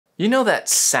You know that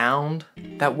sound?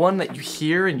 That one that you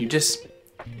hear and you just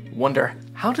wonder,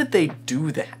 how did they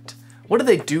do that? What did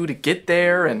they do to get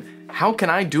there, and how can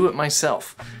I do it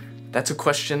myself? That's a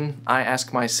question I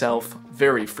ask myself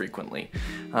very frequently.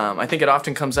 I think it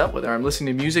often comes up whether I'm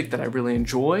listening to music that I really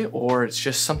enjoy or it's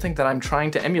just something that I'm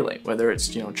trying to emulate, whether it's,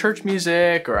 church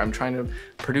music or I'm trying to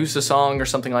produce a song or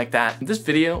something like that. This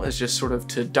video is just sort of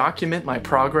to document my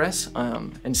progress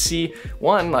and see,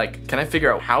 one, like, can I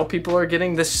figure out how people are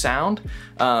getting this sound?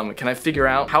 Can I figure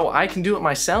out how I can do it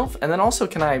myself? And then also,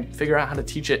 can I figure out how to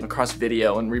teach it across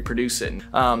video and reproduce it?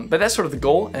 But that's sort of the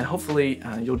goal, and hopefully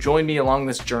you'll join me along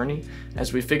this journey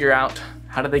as we figure out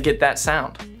how do they get that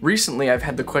sound. Recently, I've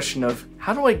had the question of,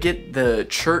 how do I get the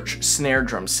church snare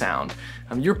drum sound?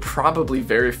 You're probably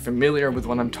very familiar with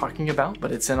what I'm talking about,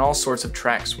 but it's in all sorts of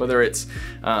tracks, whether it's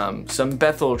some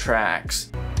Bethel tracks,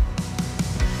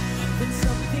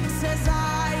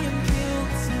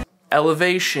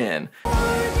 Elevation,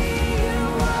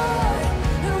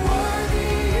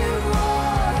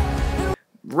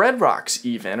 Red Rocks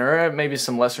even, or maybe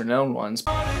some lesser known ones.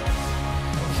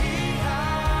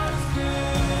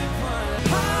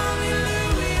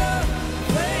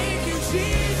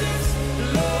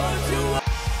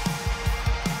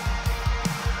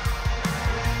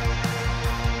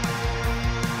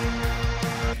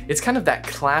 It's kind of that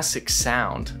classic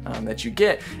sound that you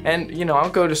get, and I'll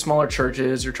go to smaller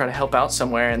churches or try to help out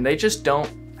somewhere and they just don't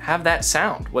have that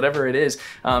sound, whatever it is.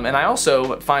 And I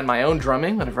also find my own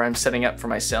drumming, whenever I'm setting up for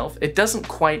myself, it doesn't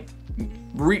quite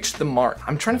reach the mark.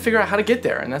 I'm trying to figure out how to get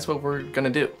there, and that's what we're gonna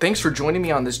do. Thanks for joining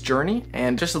me on this journey,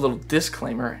 and just a little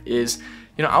disclaimer is,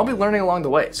 I'll be learning along the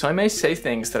way, so I may say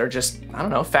things that are just, I don't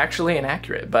know, factually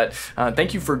inaccurate, but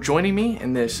thank you for joining me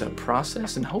in this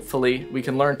process, and hopefully we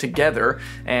can learn together,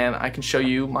 and I can show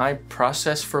you my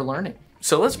process for learning.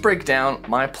 So let's break down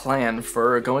my plan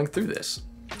for going through this.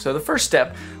 So the first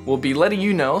step will be letting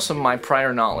you know some of my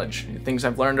prior knowledge, things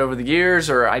I've learned over the years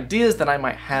or ideas that I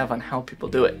might have on how people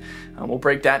do it. We'll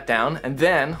break that down, and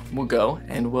then we'll go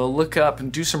and we'll look up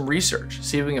and do some research,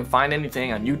 see if we can find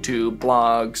anything on YouTube,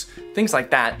 blogs, things like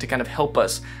that to kind of help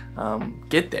us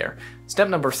get there. Step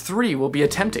number 3 will be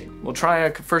attempting. We'll try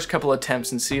our first couple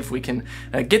attempts and see if we can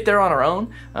get there on our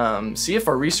own, see if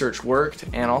our research worked,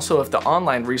 and also if the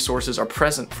online resources are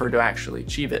present for to actually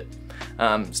achieve it.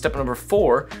 Step number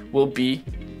 4 will be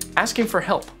asking for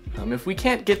help. If we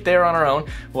can't get there on our own,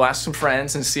 we'll ask some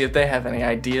friends and see if they have any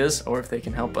ideas or if they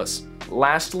can help us.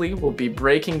 Lastly, we'll be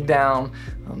breaking down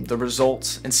the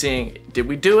results and seeing, did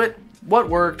we do it? What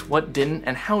worked, what didn't,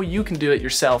 and how you can do it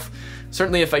yourself.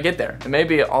 Certainly if I get there, and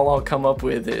maybe all I'll come up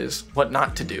with is what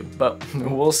not to do, but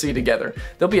we'll see together.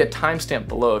 There'll be a timestamp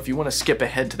below. If you want to skip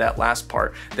ahead to that last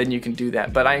part, then you can do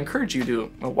that. But I encourage you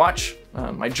to watch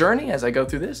my journey as I go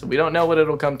through this. We don't know what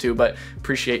it'll come to, but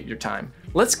appreciate your time.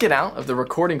 Let's get out of the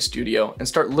recording studio and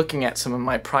start looking at some of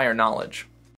my prior knowledge.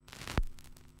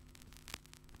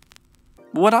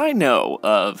 What I know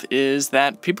of is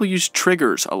that people use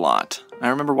triggers a lot. I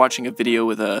remember watching a video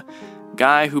with a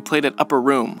guy who played at Upper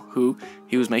Room, who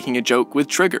he was making a joke with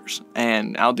triggers,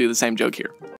 and I'll do the same joke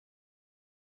here.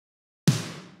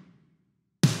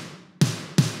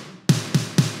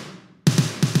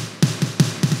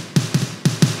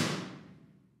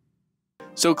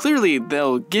 So clearly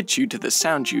they'll get you to the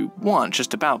sound you want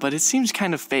just about, but it seems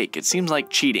kind of fake. It seems like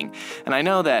cheating. And I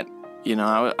know that,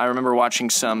 I remember watching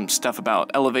some stuff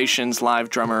about Elevation's live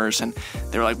drummers, and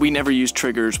they were like, we never use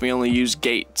triggers, we only use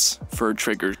gates for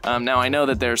triggers. Now I know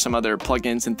that there are some other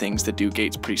plugins and things that do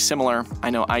gates pretty similar. I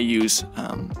know I use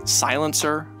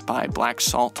Silencer by Black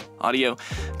Salt Audio.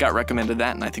 Got recommended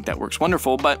that, and I think that works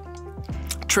wonderful, but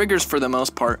triggers for the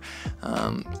most part,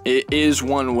 it is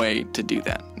one way to do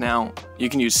that. Now, you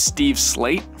can use Steve's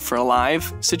Slate for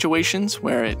live situations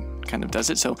where it kind of does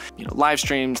it. So, live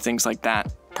streams, things like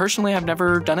that. Personally, I've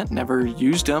never done it, never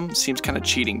used them. Seems kind of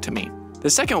cheating to me. The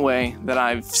second way that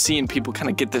I've seen people kind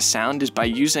of get this sound is by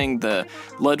using the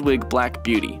Ludwig Black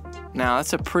Beauty. Now,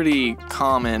 that's a pretty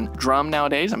common drum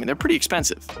nowadays. I mean, they're pretty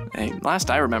expensive. Last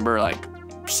I remember, like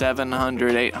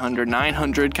 700, 800,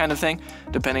 900 kind of thing,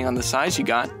 depending on the size you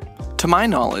got. To my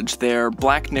knowledge, they're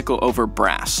black nickel over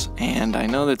brass, and I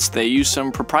know that they use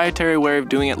some proprietary way of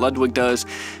doing it, Ludwig does,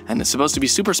 and it's supposed to be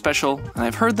super special, and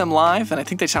I've heard them live, and I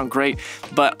think they sound great,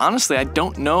 but honestly, I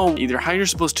don't know either how you're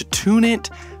supposed to tune it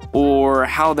or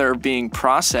how they're being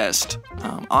processed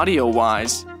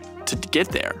audio-wise to get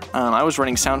there. I was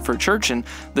running sound for a church, and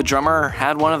the drummer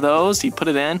had one of those. He put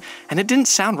it in, and it didn't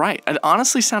sound right. It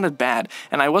honestly sounded bad,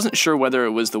 and I wasn't sure whether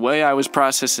it was the way I was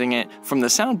processing it from the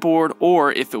soundboard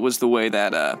or if it was the way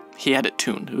that he had it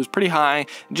tuned. It was pretty high,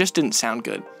 it just didn't sound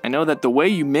good. I know that the way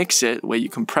you mix it, the way you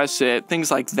compress it,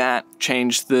 things like that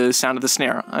change the sound of the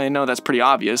snare. I know that's pretty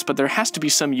obvious, but there has to be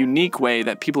some unique way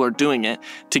that people are doing it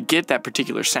to get that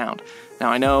particular sound.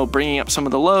 Now I know bringing up some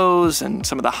of the lows and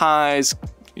some of the highs,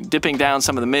 dipping down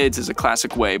some of the mids is a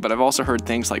classic way, but I've also heard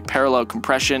things like parallel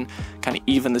compression, kind of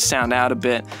even the sound out a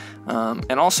bit,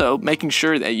 and also making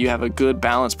sure that you have a good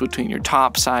balance between your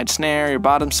top side snare, your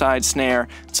bottom side snare,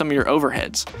 and some of your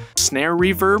overheads. Snare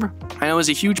reverb, I know, is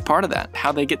a huge part of that.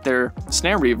 How they get their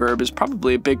snare reverb is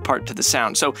probably a big part to the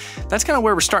sound. So that's kind of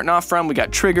where we're starting off from. We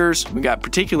got triggers, we got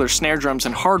particular snare drums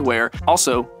and hardware,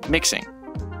 also mixing.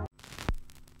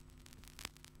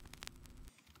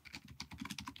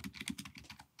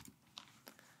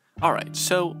 Alright,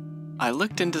 so I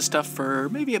looked into stuff for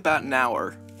maybe about an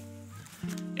hour,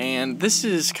 and this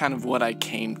is kind of what I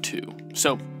came to.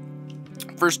 So,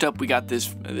 first up, we got this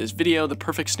video, The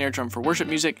Perfect Snare Drum for Worship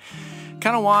Music.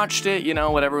 Kind of watched it, you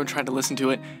know, whatever, and tried to listen to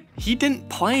it. He didn't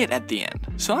play it at the end,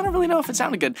 so I don't really know if it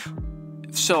sounded good.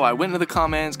 So I went into the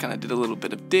comments, kind of did a little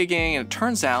bit of digging, and it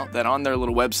turns out that on their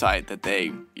little website that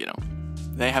they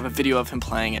have a video of him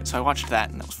playing it, so I watched that,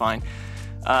 and that was fine.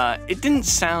 It didn't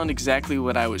sound exactly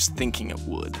what I was thinking it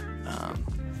would.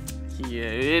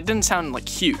 It didn't sound like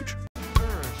huge.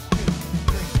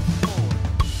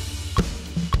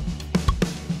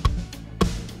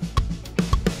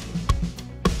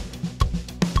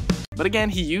 But again,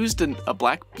 he used a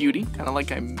Black Beauty, kind of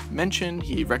like I mentioned.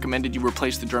 He recommended you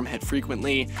replace the drum head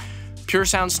frequently. Pure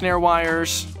Sound snare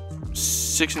wires,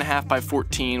 6.5 by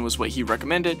 14 was what he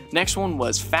recommended. Next one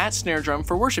was Fat Snare Drum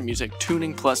for Worship Music,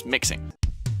 tuning plus mixing.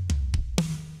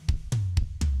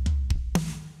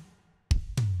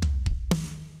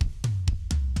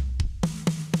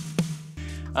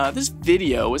 This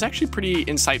video was actually pretty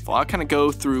insightful. I'll kind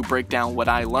of break down what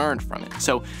I learned from it.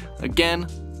 So again,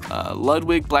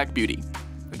 Ludwig Black Beauty.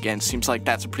 Again, seems like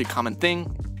that's a pretty common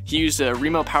thing. He used a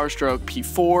Remo Powerstroke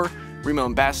P4, Remo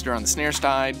Ambassador on the snare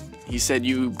side. He said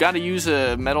you got to use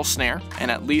a metal snare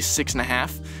and at least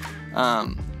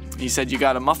 6.5. He said you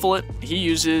got to muffle it. He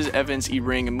uses Evans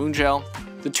E-Ring and Moongel.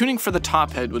 The tuning for the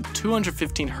top head was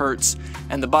 215 Hertz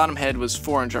and the bottom head was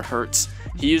 400 Hertz.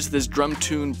 He used this Drum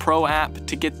Tune Pro app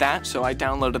to get that, so I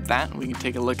downloaded that and we can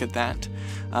take a look at that.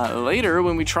 Later,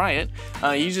 when we try it,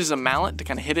 he uses a mallet to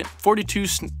kind of hit it. 42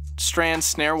 strand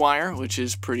snare wire, which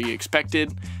is pretty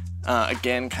expected.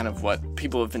 Again, kind of what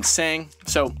people have been saying.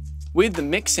 So with the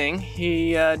mixing,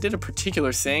 he did a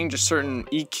particular thing, just certain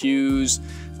EQs,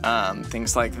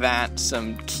 things like that,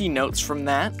 some key notes from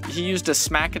that. He used a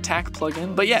Smack Attack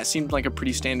plugin, but yeah, it seemed like a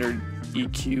pretty standard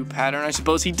EQ pattern, I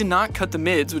suppose. He did not cut the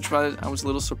mids, which I was a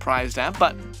little surprised at,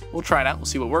 but we'll try it out, we'll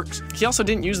see what works. He also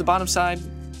didn't use the bottom side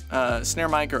snare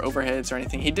mic or overheads or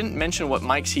anything. He didn't mention what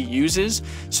mics he uses,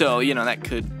 so you know, that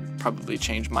could probably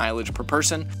change mileage per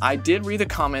person. I did read the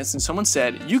comments and someone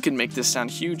said you can make this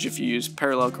sound huge if you use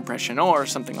parallel compression or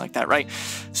something like that, right?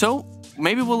 So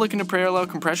maybe we'll look into parallel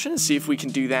compression and see if we can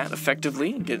do that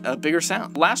effectively and get a bigger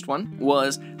sound. Last one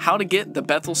was how to get the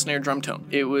Bethel snare drum tone.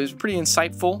 It was pretty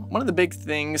insightful. One of the big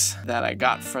things that I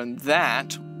got from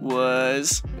that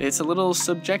was it's a little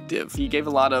subjective. He gave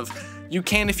a lot of you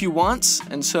can if you want,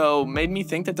 and so made me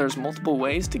think that there's multiple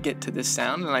ways to get to this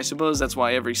sound, and I suppose that's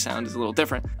why every sound is a little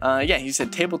different. Yeah, he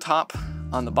said tabletop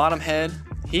on the bottom head.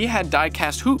 He had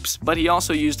die-cast hoops, but he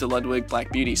also used a Ludwig Black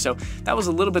Beauty, so that was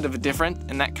a little bit of a different,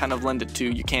 and that kind of lended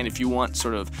to you can if you want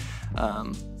sort of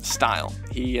style.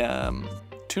 He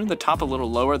tuned the top a little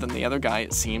lower than the other guy,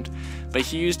 it seemed, but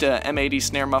he used a M80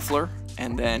 snare muffler,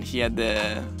 and then he had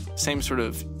the same sort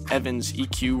of Evans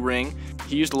EQ ring.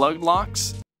 He used lug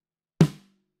locks.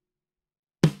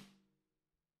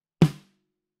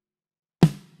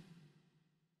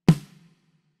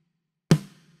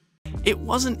 It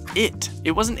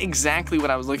wasn't exactly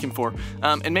what I was looking for,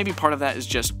 and maybe part of that is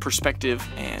just perspective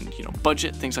and, you know,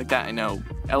 budget, things like that. I know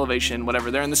Elevation,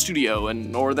 whatever, they're in the studio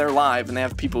or they're live and they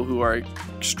have people who are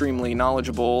extremely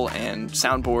knowledgeable and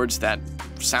soundboards that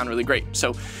sound really great,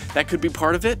 so that could be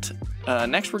part of it.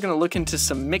 Next, we're going to look into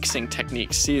some mixing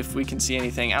techniques, see if we can see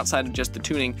anything outside of just the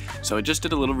tuning. So I just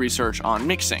did a little research on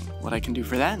mixing, what I can do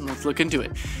for that, and let's look into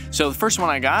it. So the first one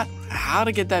I got, how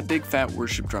to get that big fat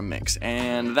worship drum mix,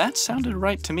 and that sounded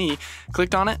right to me.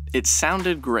 Clicked on it, it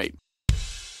sounded great.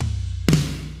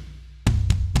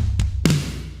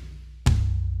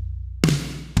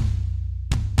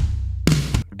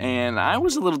 and I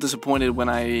was a little disappointed when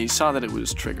I saw that it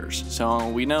was triggers. So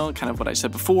we know kind of what I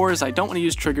said before is I don't want to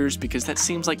use triggers because that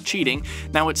seems like cheating.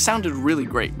 Now it sounded really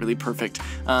great, really perfect,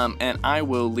 and I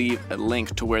will leave a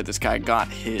link to where this guy got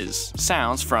his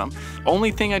sounds from.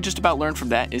 Only thing I just about learned from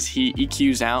that is he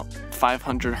EQs out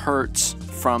 500 hertz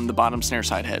from the bottom snare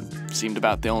side head. Seemed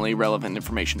about the only relevant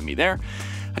information to me there.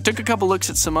 I took a couple looks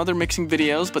at some other mixing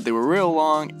videos, but they were real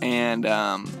long, and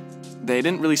they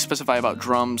didn't really specify about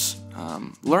drums.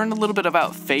 Learned a little bit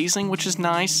about phasing, which is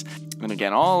nice. And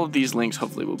again, all of these links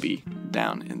hopefully will be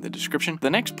down in the description. The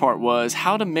next part was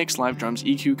how to mix live drums,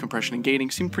 EQ, compression, and gating.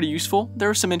 Seemed pretty useful. There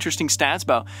are some interesting stats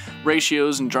about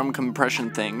ratios and drum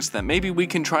compression things that maybe we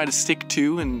can try to stick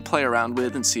to and play around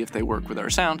with and see if they work with our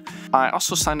sound. I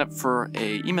also signed up for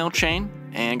a email chain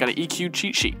and got an EQ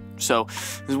cheat sheet. So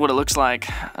this is what it looks like.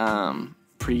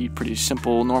 Pretty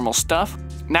simple, normal stuff.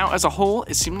 Now, as a whole,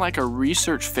 it seemed like our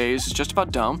research phase is just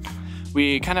about done.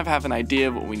 We kind of have an idea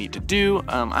of what we need to do.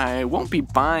 I won't be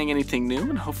buying anything new,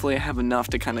 and hopefully I have enough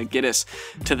to kind of get us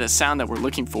to the sound that we're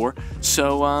looking for.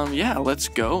 So yeah, let's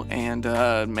go and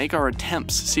make our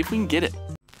attempts, see if we can get it.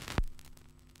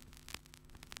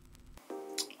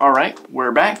 All right,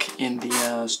 we're back in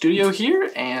the studio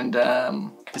here, and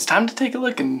it's time to take a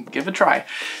look and give it a try.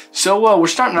 So we're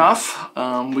starting off.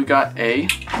 We got a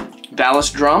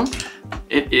Dallas drum.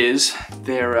 It is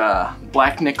their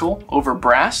black nickel over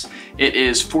brass. It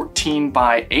is 14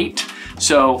 by 8,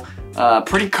 so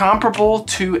pretty comparable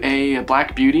to a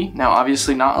Black Beauty. Now,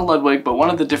 obviously not a Ludwig, but one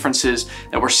of the differences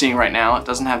that we're seeing right now, it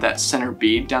doesn't have that center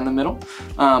bead down the middle,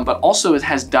 but also it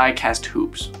has die-cast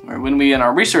hoops. Where when we, in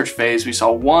our research phase, we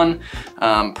saw one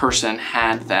person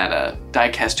had that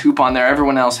die-cast hoop on there,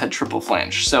 everyone else had triple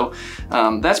flange. So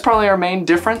that's probably our main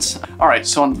difference. All right,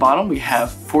 so on the bottom we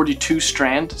have 42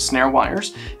 strand snare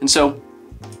wires, and so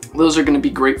those are going to be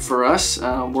great for us.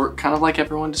 Work kind of like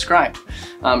everyone described.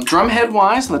 Drum head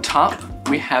wise, on the top,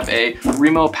 we have a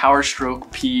Remo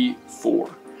Powerstroke P4.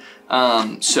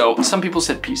 So some people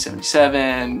said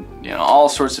P77, you know, all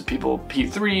sorts of people,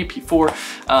 P3,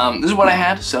 P4. This is what I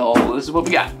had, so this is what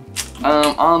we got.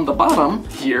 On the bottom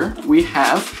here, we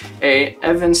have a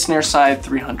Evans Snare Side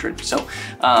 300. So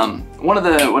one of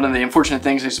the unfortunate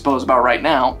things I suppose about right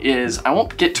now is I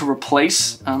won't get to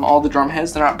replace all the drum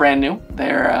heads. They're not brand new.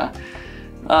 They're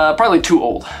probably too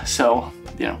old. So,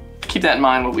 you know, keep that in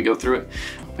mind when we go through it.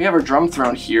 We have our drum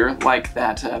throne here, like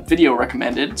that video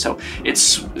recommended. So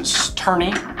it's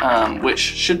turny, which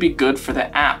should be good for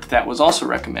the app that was also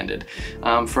recommended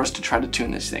for us to try to tune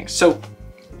this thing. So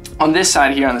on this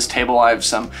side here, on this table, I have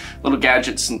some little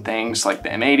gadgets and things like the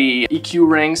M80 EQ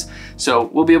rings. So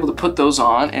we'll be able to put those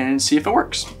on and see if it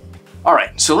works. All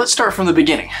right, so let's start from the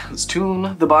beginning. Let's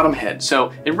tune the bottom head.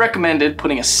 So it recommended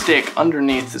putting a stick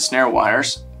underneath the snare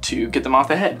wires to get them off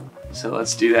the head. So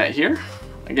let's do that here.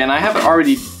 Again, I have it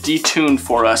already detuned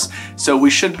for us, so we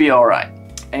should be all right.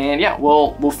 And yeah,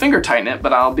 we'll finger tighten it,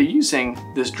 but I'll be using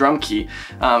this drum key.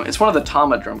 It's one of the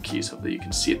Tama drum keys, hopefully you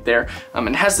can see it there.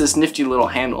 It has this nifty little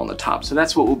handle on the top, so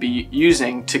that's what we'll be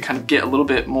using to kind of get a little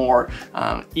bit more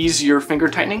easier finger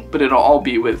tightening, but it'll all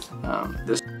be with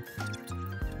this.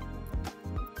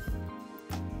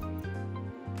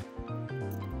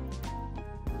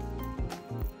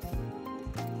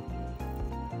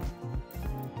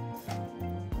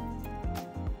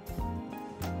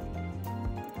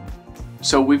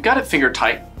 So we've got it finger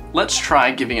tight. Let's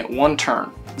try giving it one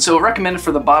turn. So it recommended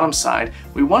for the bottom side,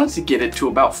 we wanted to get it to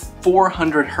about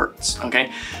 400 hertz,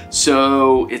 okay?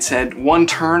 So it said one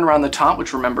turn around the top,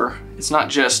 which remember, it's not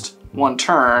just one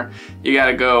turn, you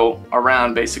gotta go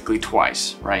around basically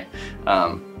twice, right?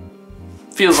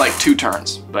 Feels like 2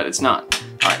 turns, but it's not.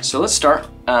 All right, so let's start.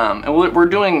 And we're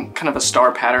doing kind of a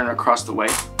star pattern across the way.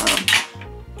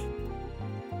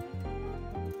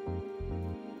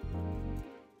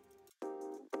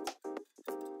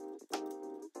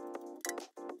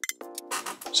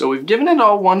 So we've given it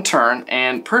all one turn,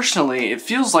 and personally, it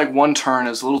feels like one turn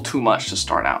is a little too much to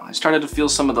start out. I started to feel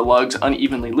some of the lugs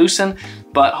unevenly loosen,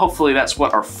 but hopefully that's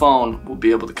what our phone will be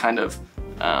able to kind of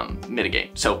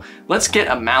mitigate. So let's get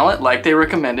a mallet like they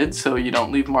recommended so you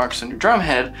don't leave marks on your drum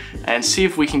head, and see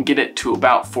if we can get it to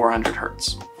about 400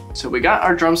 hertz. So we got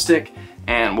our drumstick,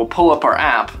 and we'll pull up our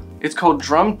app. It's called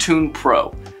Drum Tune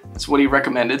Pro. That's what he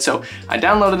recommended. So I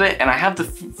downloaded it, and I have the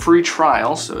free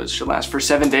trial, so it should last for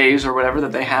 7 days or whatever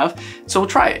that they have. So we'll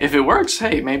try it. If it works,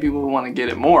 hey, maybe we'll want to get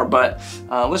it more, but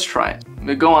let's try it.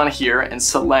 We'll go on here and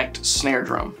select snare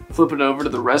drum. Flip it over to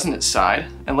the resonance side,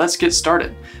 and let's get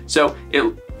started. So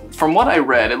from what I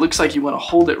read, it looks like you want to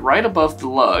hold it right above the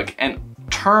lug and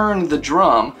turn the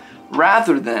drum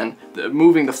rather than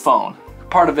moving the phone.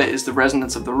 part of it is the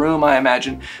resonance of the room, I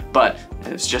imagine, but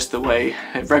it's just the way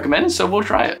I've recommended, so we'll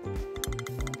try it.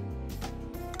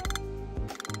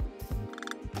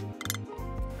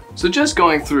 So just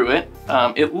going through it,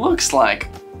 it looks like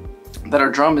that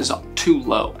our drum is too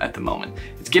low at the moment.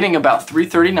 It's getting about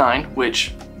 339,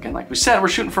 which, again, like we said, we're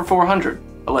shooting for 400,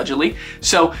 allegedly.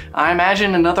 So I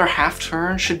imagine another half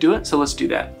turn should do it, so let's do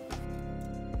that.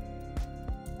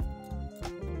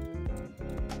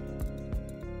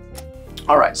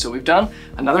 All right, so we've done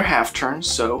another half turn,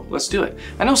 so let's do it.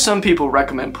 I know some people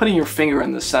recommend putting your finger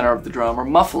in the center of the drum or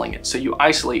muffling it so you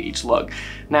isolate each lug.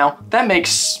 Now, that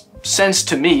makes sense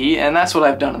to me, and that's what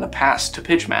I've done in the past to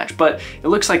pitch match, but it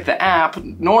looks like the app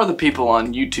nor the people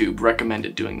on YouTube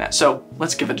recommended doing that. So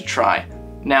let's give it a try,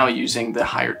 now using the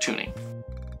higher tuning.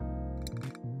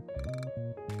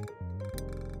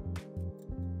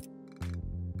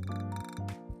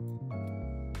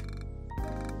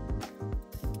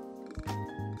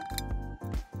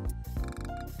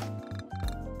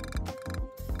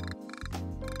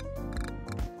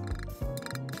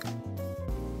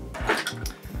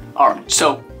 All right,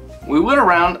 so we went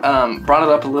around, brought it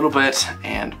up a little bit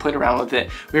and played around with it.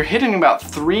 We were hitting about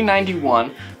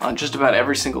 391 on just about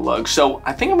every single lug. So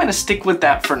I think I'm gonna stick with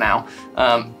that for now.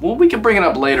 Well, we can bring it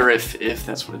up later if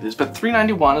that's what it is, but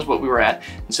 391 is what we were at.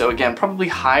 And so again, probably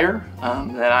higher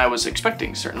than I was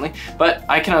expecting, certainly, but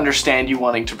I can understand you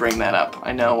wanting to bring that up.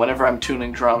 I know whenever I'm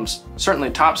tuning drums, certainly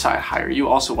top side higher, you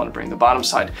also want to bring the bottom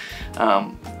side.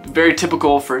 Very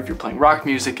typical for if you're playing rock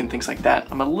music and things like that.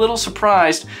 I'm a little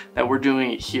surprised that we're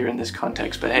doing it here in this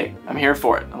context, but hey, I'm here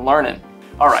for it, I'm learning.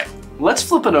 All right, let's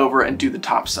flip it over and do the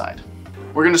top side.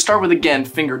 We're gonna start with, again,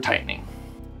 finger tightening.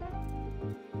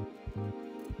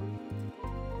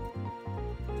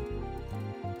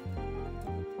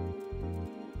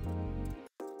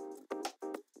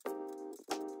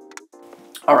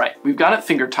 All right, we've got it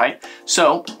finger tight,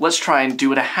 so let's try and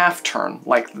do it a half turn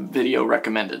like the video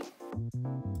recommended.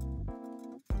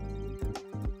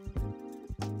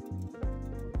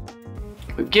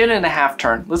 We've given it a half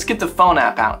turn. Let's get the phone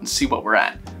app out and see what we're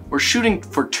at. We're shooting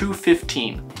for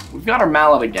 215. We've got our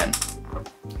mallet again.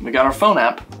 We got our phone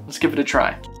app. Let's give it a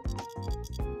try.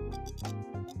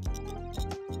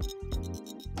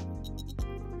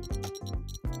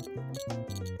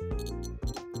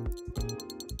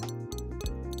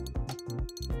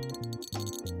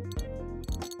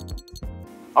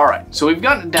 All right, so we've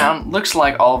gotten it down. Looks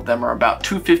like all of them are about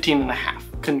 215 and a half.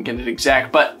 Couldn't get it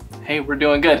exact, but hey, we're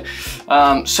doing good.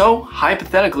 So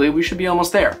hypothetically, we should be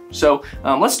almost there. So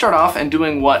let's start off and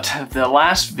doing what the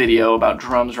last video about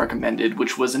drums recommended,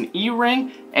 which was an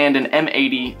E-ring and an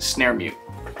M80 snare mute.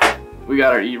 We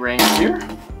got our E-ring here.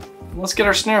 Let's get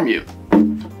our snare mute.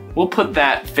 We'll put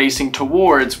that facing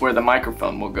towards where the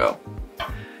microphone will go.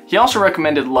 He also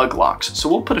recommended lug locks, so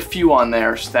we'll put a few on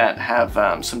there that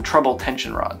have some treble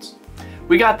tension rods.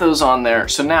 We got those on there,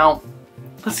 so now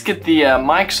let's get the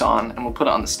mics on and we'll put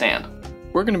it on the stand.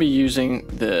 We're going to be using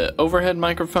the overhead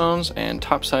microphones and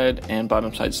topside and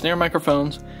bottom side snare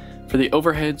microphones. For the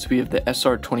overheads, we have the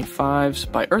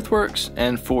SR25s by Earthworks,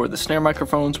 and for the snare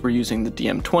microphones, we're using the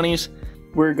DM20s.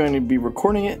 We're going to be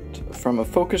recording it from a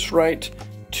Focusrite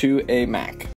to a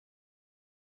Mac.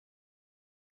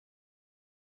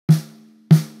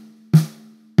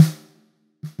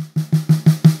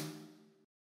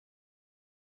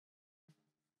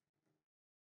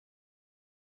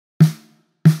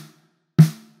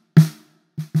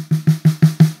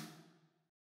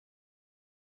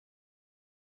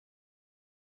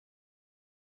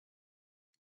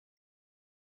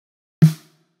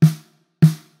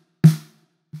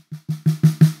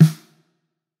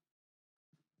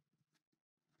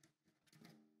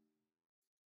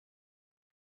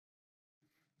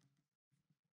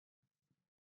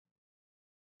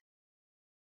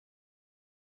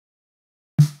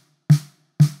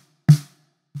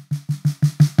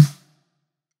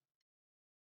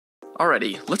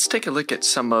 Alrighty, let's take a look at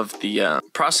some of the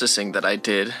processing that I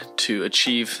did to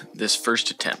achieve this first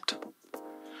attempt.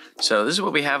 So this is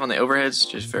what we have on the overheads,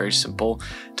 just very simple.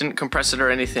 Didn't compress it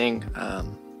or anything.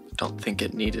 Don't think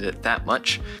it needed it that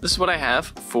much. This is what I have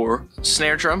for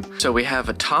snare drum. So we have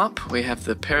a top, we have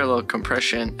the parallel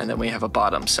compression, and then we have a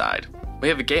bottom side. We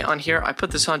have a gate on here. I put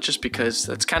this on just because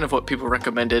that's kind of what people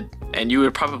recommended, and you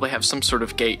would probably have some sort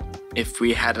of gate if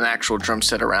we had an actual drum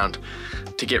set around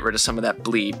to get rid of some of that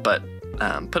bleed, but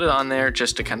put it on there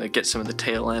just to kind of get some of the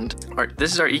tail end. All right,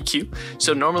 this is our EQ.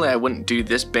 So normally I wouldn't do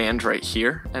this band right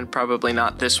here, and probably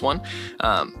not this one,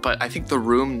 but I think the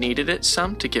room needed it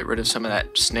some to get rid of some of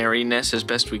that snariness as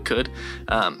best we could.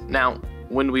 Now,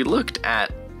 when we looked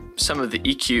at some of the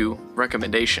EQ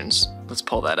recommendations, let's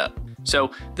pull that up.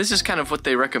 So this is kind of what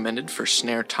they recommended for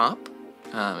snare top,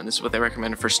 and this is what they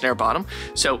recommended for snare bottom.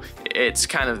 So it's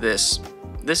kind of this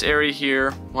area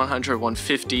here, 100,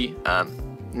 150.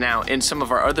 Now in some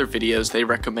of our other videos, they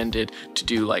recommended to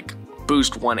do like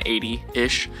boost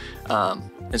 180-ish,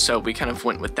 and so we kind of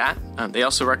went with that. They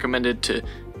also recommended to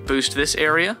boost this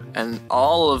area, and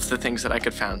all of the things that I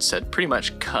could find said pretty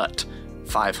much cut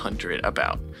 500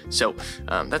 about. So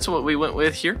that's what we went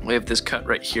with here. We have this cut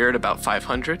right here at about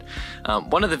 500.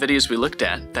 One of the videos we looked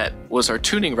at that was our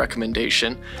tuning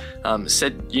recommendation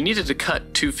said you needed to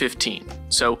cut 215.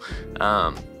 So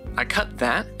I cut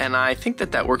that, and I think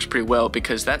that that works pretty well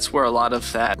because that's where a lot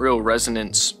of that real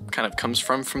resonance kind of comes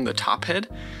from the top head.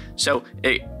 So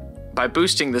by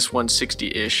boosting this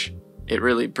 160-ish, it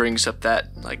really brings up that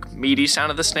like meaty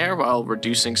sound of the snare while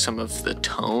reducing some of the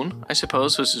tone, I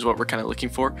suppose, which is what we're kind of looking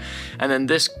for. And then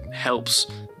this helps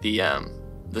the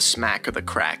smack or the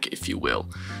crack, if you will,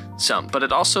 some, but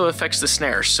it also affects the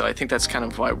snares. So I think that's kind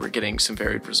of why we're getting some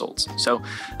varied results. So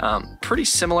pretty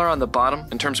similar on the bottom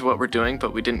in terms of what we're doing,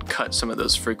 but we didn't cut some of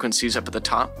those frequencies up at the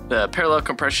top. The parallel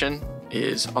compression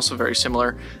is also very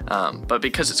similar, but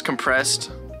because it's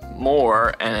compressed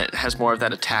more and it has more of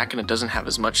that attack and it doesn't have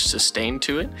as much sustain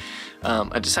to it,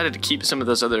 I decided to keep some of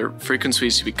those other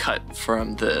frequencies we cut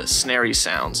from the snarey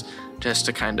sounds just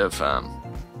to kind of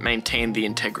maintain the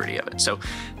integrity of it. So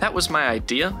that was my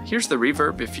idea. Here's the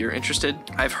reverb if you're interested.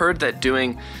 I've heard that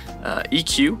doing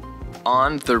EQ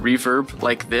on the reverb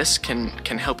like this can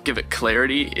help give it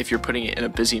clarity if you're putting it in a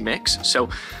busy mix. So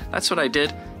that's what I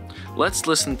did. Let's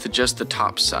listen to just the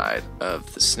top side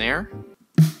of the snare.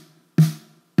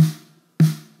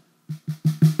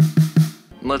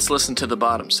 Let's listen to the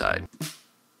bottom side.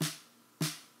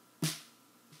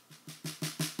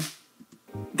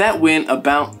 That went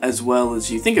about as well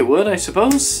as you think it would, I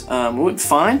suppose. It went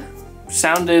fine.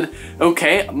 Sounded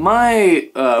okay. My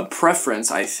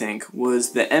preference, I think,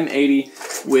 was the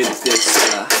M80 with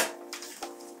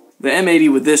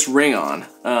this ring on.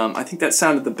 I think that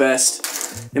sounded the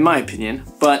best, in my opinion.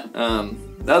 But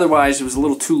otherwise, it was a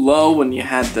little too low when you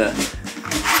had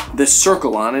this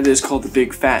circle on. It is called the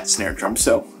big fat snare drum,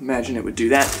 so imagine it would do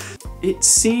that. It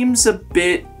seems a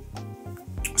bit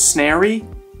snarey,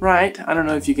 right? I don't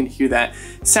know if you can hear that.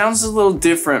 It sounds a little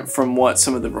different from what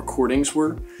some of the recordings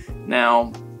were.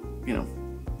 Now, you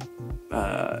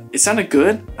know, it sounded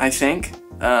good, I think.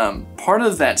 Part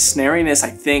of that snariness, I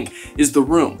think, is the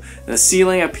room. The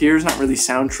ceiling up here is not really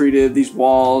sound treated. These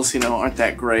walls, you know, aren't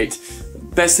that great.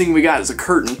 Best thing we got is a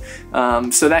curtain,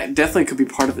 so that definitely could be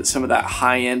part of it, some of that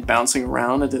high-end bouncing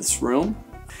around into this room.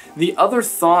 The other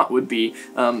thought would be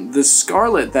the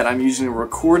Scarlett that I'm using to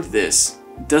record this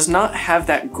does not have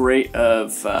that great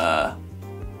of,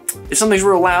 if something's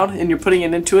real loud and you're putting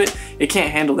it into it, it can't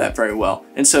handle that very well.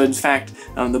 And so in fact,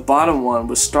 the bottom one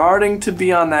was starting to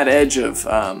be on that edge of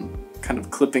kind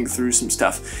of clipping through some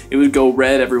stuff. It would go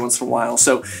red every once in a while.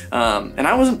 So, and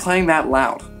I wasn't playing that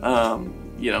loud.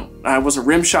 You know, I wasn't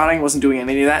rim shotting, wasn't doing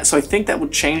any of that. So I think that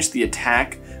would change the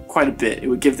attack quite a bit. It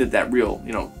would give it that real,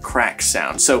 you know, crack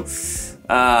sound. So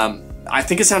I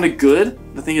think it sounded good.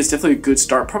 I think it's definitely a good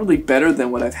start, probably better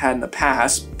than what I've had in the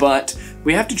past, but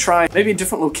we have to try maybe a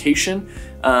different location.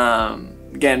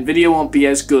 Again, video won't be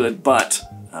as good, but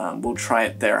we'll try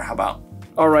it there. How about?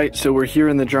 All right, so we're here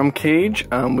in the drum cage.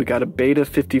 We got a Beta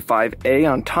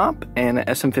 55A on top and an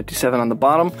SM57 on the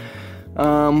bottom.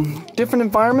 Different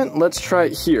environment. Let's try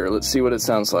it here. Let's see what it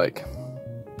sounds like.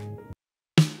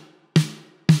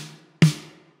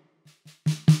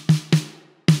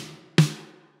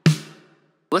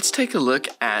 Let's take a look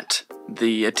at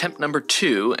the attempt number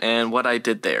 2 and what I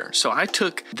did there. So I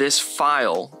took this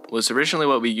file, was originally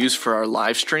what we used for our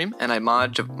live stream, and I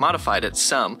modified it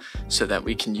some so that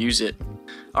we can use it.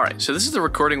 All right, so this is the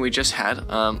recording we just had.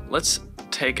 Let's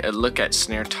take a look at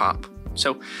snare top.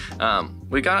 So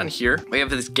we got on here, we have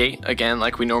this gate again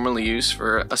like we normally use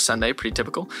for a Sunday, pretty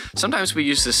typical. Sometimes we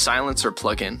use this silencer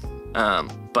plugin,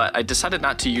 but I decided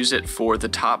not to use it for the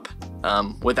top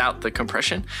without the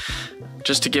compression,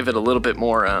 just to give it a little bit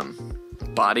more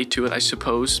body to it, I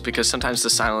suppose, because sometimes the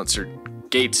silencer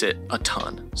gates it a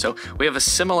ton. So we have a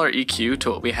similar EQ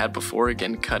to what we had before,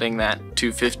 again cutting that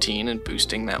 215 and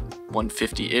boosting that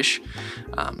 150-ish,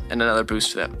 and another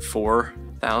boost to that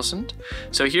 4,000.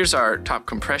 So here's our top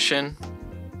compression.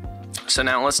 So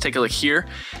now let's take a look here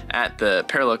at the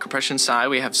parallel compression side.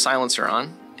 We have silencer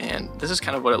on, and this is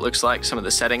kind of what it looks like, some of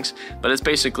the settings, but it's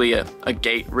basically a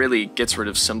gate, really gets rid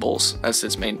of cymbals. That's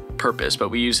its main purpose, but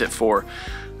we use it for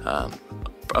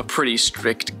a pretty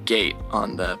strict gate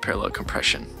on the parallel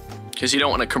compression because you don't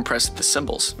want to compress the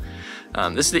cymbals.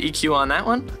 This is the EQ on that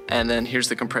one, and then here's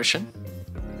the compression.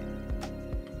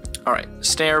 All right,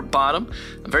 snare bottom,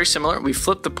 very similar. We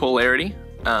flip the polarity,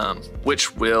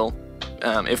 which will,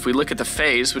 if we look at the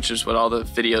phase, which is what all the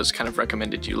videos kind of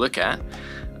recommended you look at,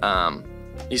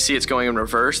 you see it's going in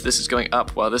reverse. This is going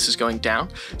up while this is going down.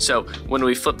 So when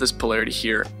we flip this polarity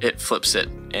here, it flips it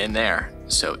in there.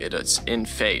 So it's in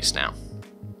phase now.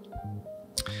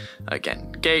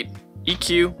 Again, gate,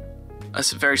 EQ,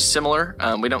 that's very similar.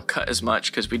 We don't cut as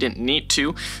much because we didn't need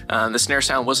to. The snare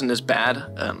sound wasn't as bad,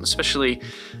 especially,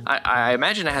 I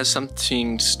imagine it has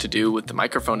something to do with the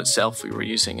microphone itself. We were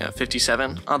using a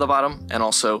 57 on the bottom, and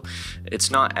also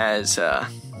it's not as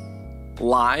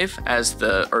live as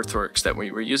the Earthworks that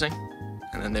we were using.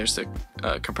 And then there's the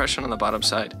compression on the bottom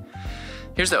side.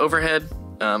 Here's the overhead.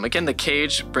 Again, the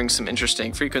cage brings some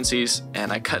interesting frequencies,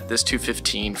 and I cut this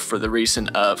 215 for the reason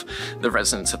of the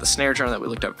resonance of the snare drum that we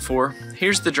looked at before.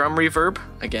 Here's the drum reverb.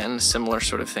 Again, similar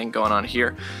sort of thing going on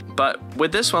here. But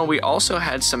with this one, we also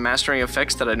had some mastering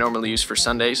effects that I normally use for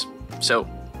Sundays, so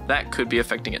that could be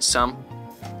affecting it some.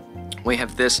 We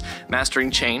have this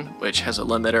mastering chain, which has a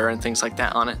limiter and things like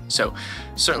that on it, so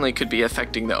certainly could be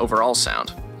affecting the overall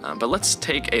sound. But let's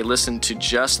take a listen to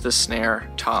just the snare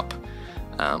top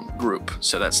group.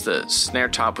 So that's the snare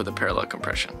top with a parallel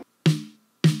compression.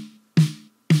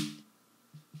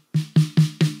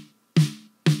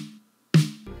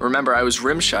 Remember, I was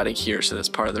rim shotting here, so that's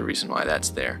part of the reason why that's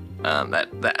there.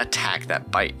 That attack,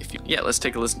 that bite. Yeah, let's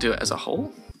take a listen to it as a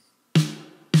whole.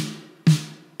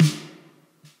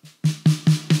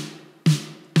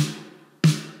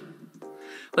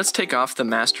 Let's take off the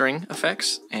mastering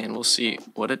effects and we'll see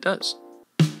what it does.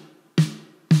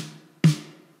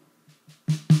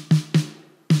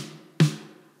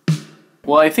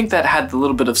 Well, I think that had the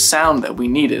little bit of sound that we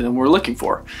needed and we're looking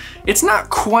for. It's not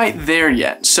quite there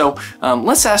yet, so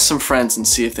let's ask some friends and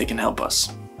see if they can help us.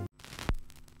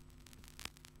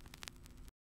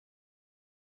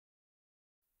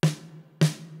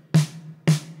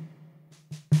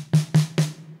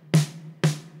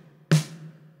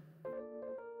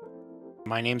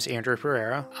 My name's Andrew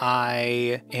Pereira.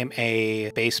 I am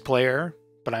a bass player,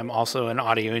 but I'm also an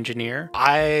audio engineer.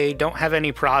 I don't have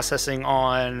any processing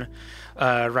on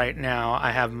right now.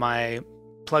 I have my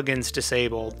plugins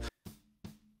disabled.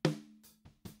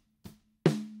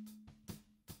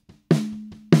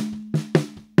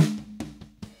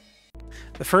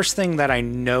 The first thing that I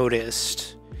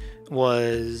noticed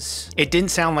was it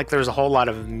didn't sound like there was a whole lot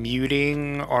of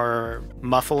muting or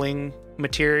muffling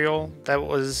material that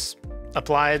was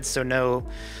applied, so no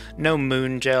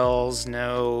moon gels,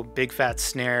 no big fat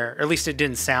snare, or at least it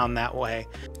didn't sound that way.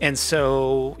 And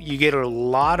so you get a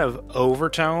lot of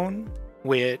overtone,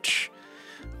 which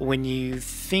when you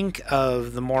think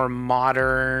of the more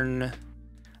modern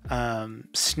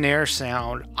snare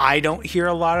sound, I don't hear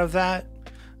a lot of that.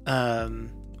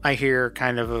 I hear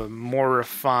kind of a more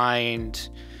refined,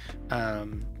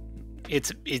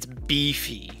 it's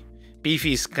beefy.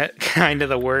 Beefy's kind of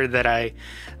the word that I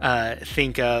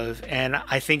think of, and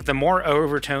I think the more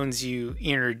overtones you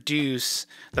introduce,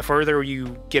 the further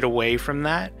you get away from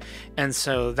that. And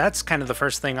so that's kind of the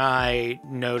first thing I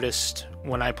noticed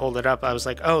when I pulled it up. I was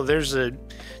like, oh, there's a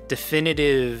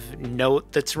definitive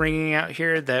note that's ringing out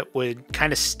here that would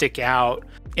kind of stick out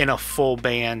in a full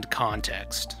band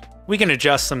context. We can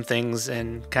adjust some things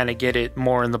and kind of get it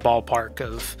more in the ballpark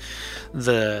of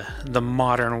the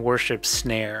modern worship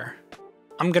snare.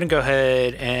 I'm going to go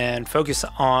ahead and focus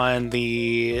on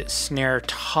the snare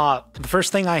top. The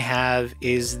first thing I have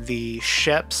is the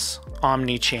Sheps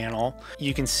Omni channel.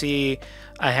 You can see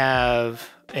I have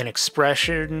an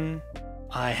expression,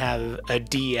 I have a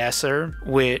de-esser,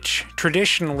 which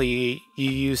traditionally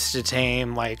you use to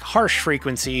tame like harsh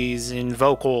frequencies in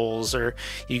vocals, or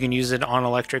you can use it on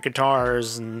electric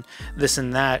guitars and this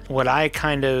and that. What I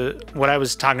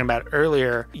was talking about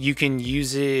earlier, you can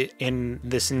use it in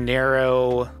this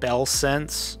narrow bell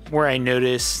sense, where I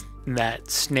noticed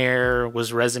that snare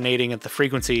was resonating at the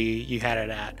frequency you had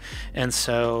it at. And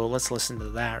so let's listen to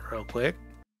that real quick.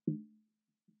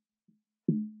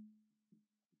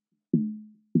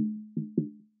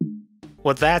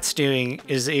 What that's doing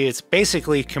is it's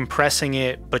basically compressing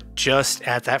it, but just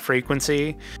at that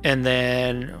frequency, and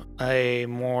then a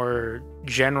more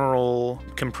general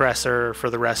compressor for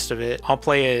the rest of it. I'll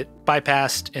play it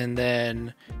bypassed and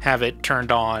then have it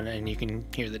turned on, and you can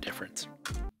hear the difference.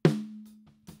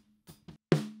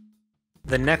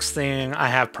 The next thing I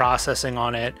have processing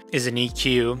on it is an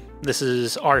EQ. This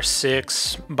is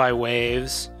R6 by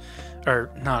Waves, or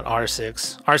not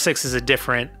R6. R6 is a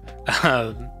different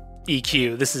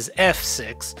EQ. This is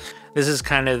F6. This is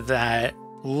kind of that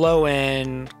low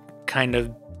end kind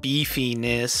of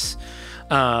beefiness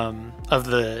of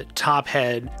the top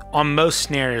head. On most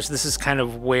snares, this is kind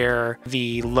of where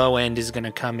the low end is going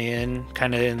to come in,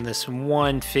 kind of in this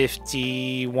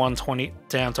 150, 120,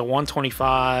 down to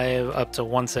 125, up to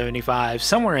 175.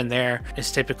 Somewhere in there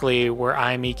is typically where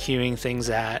I'm EQing things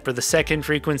at. For the second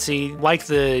frequency, like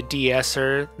the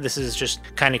de-esser, this is just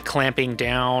kind of clamping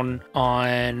down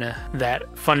on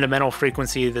that fundamental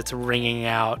frequency that's ringing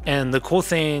out. And the cool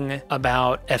thing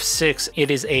about F6,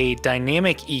 it is a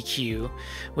dynamic EQ,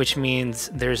 which means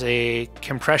there's a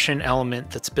compression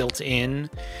element that's built in.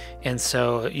 And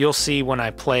so you'll see when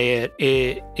I play it,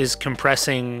 it is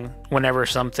compressing whenever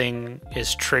something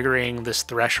is triggering this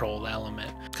threshold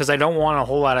element. Because I don't want a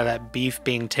whole lot of that beef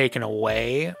being taken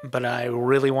away, but I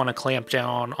really want to clamp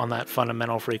down on that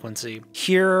fundamental frequency.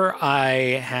 Here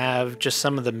I have just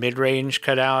some of the mid-range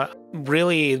cut out.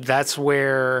 Really, that's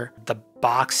where the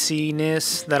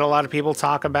boxiness that a lot of people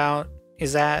talk about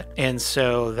is at. And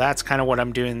so that's kind of what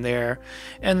I'm doing there.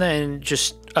 And then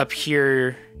just up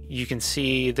here, you can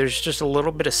see there's just a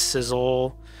little bit of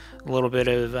sizzle, a little bit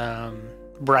of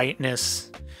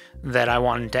brightness that I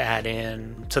wanted to add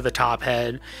in to the top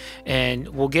head. And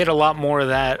we'll get a lot more of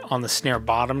that on the snare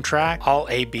bottom track. I'll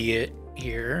A/B it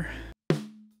here.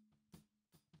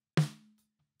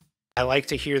 I like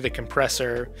to hear the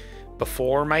compressor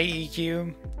before my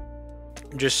EQ,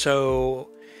 just so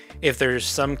if there's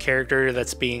some character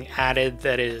that's being added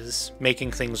that is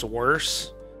making things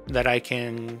worse, that I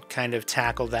can kind of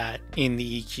tackle that in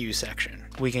the EQ section.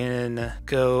 We can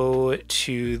go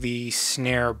to the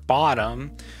snare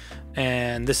bottom,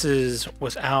 and this is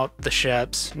without the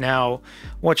sheps. Now,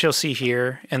 what you'll see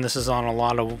here, and this is on a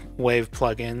lot of Wave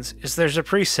plugins, is there's a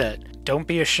preset. Don't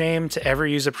be ashamed to ever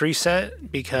use a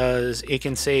preset because it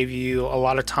can save you a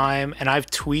lot of time, and I've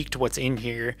tweaked what's in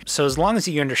here. So as long as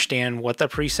you understand what the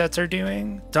presets are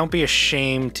doing, don't be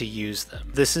ashamed to use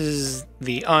them. This is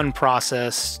the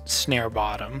unprocessed snare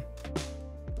bottom.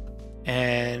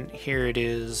 And here it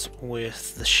is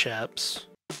with the sheps.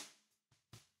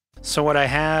 So what I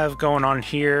have going on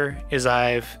here is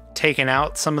I've taken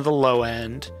out some of the low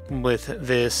end with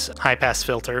this high pass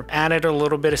filter, added a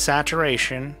little bit of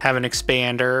saturation, have an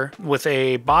expander. With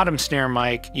a bottom snare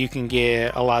mic, you can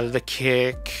get a lot of the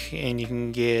kick and you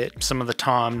can get some of the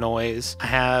tom noise. I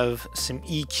have some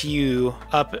EQ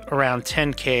up around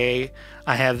 10K.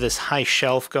 I have this high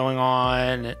shelf going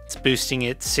on. It's boosting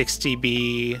it 6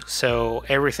 dB. So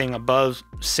everything above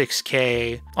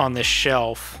 6K on this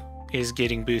shelf is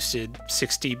getting boosted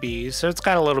 6 dB, so it's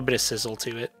got a little bit of sizzle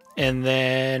to it. And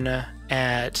then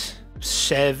at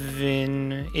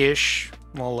 7-ish,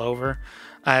 a little over,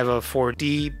 I have a 4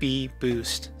 dB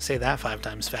boost. Say that 5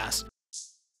 times fast.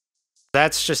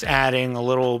 That's just adding a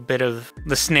little bit of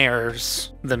the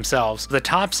snares themselves. The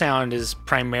top sound is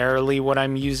primarily what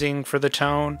I'm using for the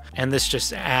tone, and this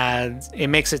just adds, it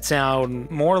makes it sound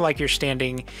more like you're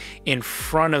standing in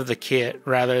front of the kit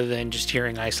rather than just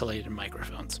hearing isolated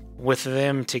microphones. With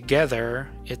them together,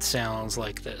 it sounds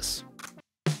like this.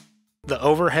 The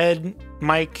overhead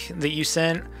mic that you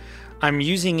sent, I'm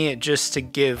using it just to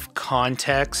give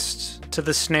context to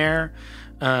the snare.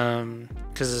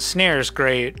 Because the snare is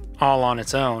great all on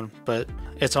its own, but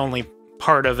it's only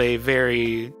part of a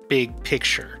very big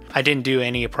picture. I didn't do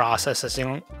any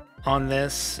processing on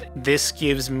this. This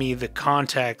gives me the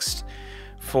context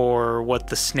for what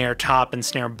the snare top and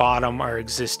snare bottom are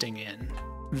existing in.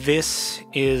 This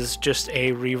is just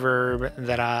a reverb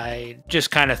that I just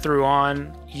kind of threw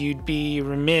on. You'd be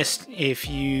remiss if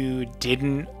you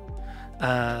didn't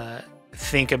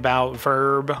think about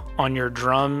verb on your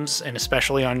drums and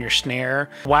especially on your snare.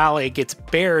 While it gets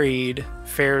buried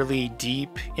fairly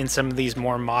deep in some of these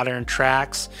more modern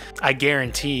tracks, I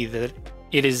guarantee that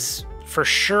it is for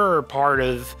sure part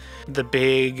of the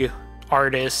big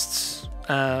artists'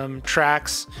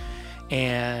 tracks,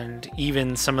 and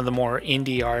even some of the more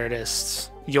indie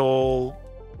artists, you'll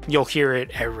hear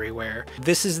it everywhere.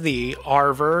 This is the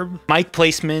R verb. Mic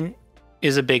placement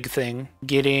is a big thing.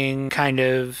 Getting kind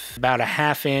of about a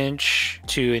 1/2 inch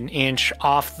to 1 inch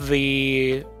off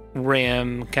the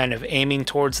rim, kind of aiming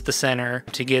towards the center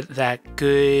to get that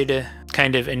good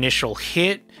kind of initial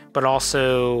hit, but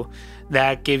also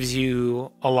that gives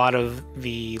you a lot of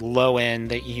the low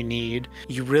end that you need.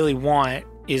 You really want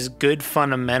is good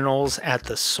fundamentals at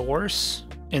the source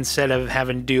instead of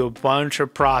having to do a bunch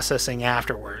of processing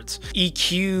afterwards.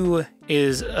 EQ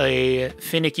is a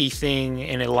finicky thing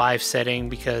in a live setting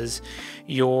because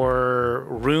your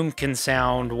room can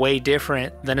sound way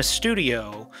different than a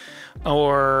studio.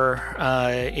 Or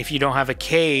if you don't have a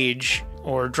cage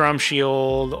or drum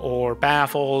shield or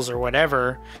baffles or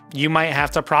whatever, you might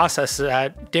have to process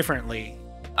that differently.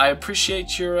 I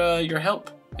appreciate your help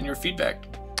and your feedback.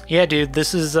 Yeah, dude,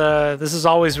 this is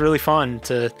always really fun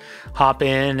to hop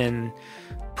in and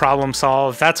problem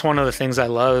solve. That's one of the things I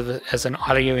love as an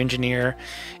audio engineer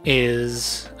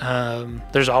is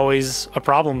there's always a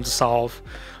problem to solve.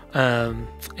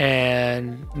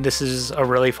 And this is a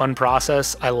really fun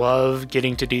process. I love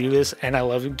getting to do this, and I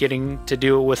love getting to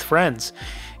do it with friends.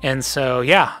 And so,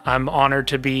 yeah, I'm honored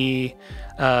to be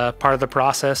part of the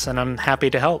process, and I'm happy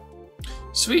to help.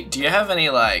 Sweet. Do you have any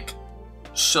like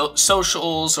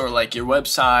socials or like your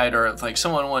website, or if like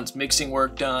someone wants mixing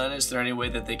work done, is there any way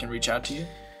that they can reach out to you?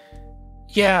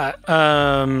 Yeah,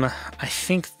 I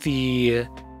think the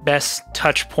best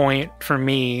touch point for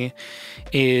me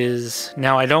is,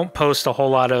 now I don't post a whole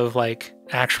lot of like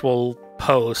actual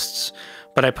posts,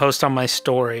 but I post on my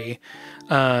story.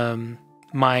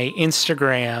 My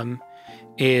Instagram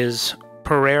is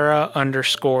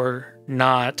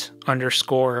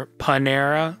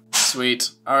Pereira_not_Panera.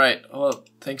 Sweet. All right. Well,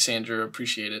 thanks, Andrew.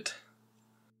 Appreciate it.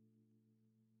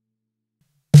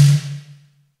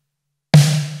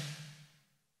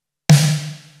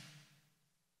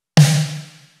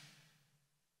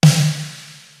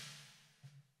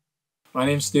 My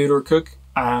name's Theodore Cook.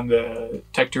 I'm the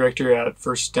tech director at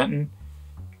First Denton.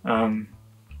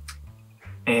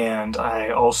 And I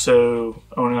also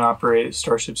own and operate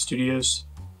Starship Studios,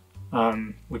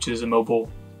 which is a mobile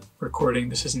recording.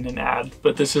 This isn't an ad,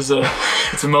 but this is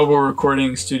it's a mobile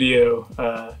recording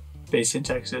studio based in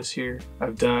Texas here.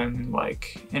 I've done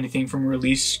like anything from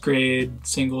release grade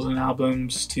singles and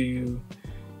albums to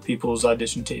people's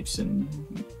audition tapes and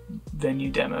venue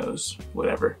demos,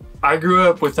 whatever. I grew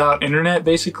up without internet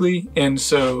basically, and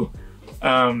so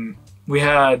we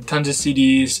had tons of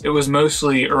CDs. It was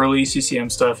mostly early CCM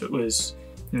stuff. It was,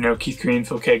 you know, Keith Green,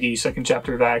 Phil Keaggy, Second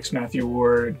Chapter of Acts, Matthew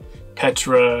Ward,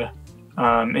 Petra,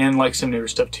 and like some newer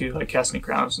stuff too, like Casting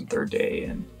Crowns and Third Day.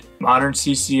 And modern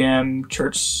CCM,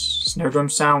 church snare drum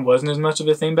sound wasn't as much of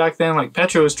a thing back then. Like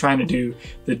Petra was trying to do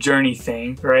the Journey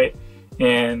thing, right?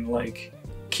 And like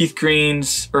Keith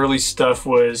Green's early stuff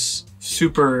was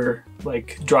super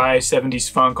like dry 70s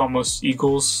funk, almost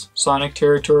Eagles sonic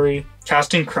territory.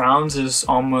 Casting Crowns is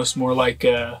almost more like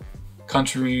a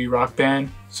country rock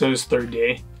band. So is Third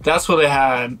Day. That's what I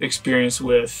had experience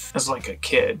with as like a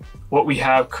kid. What we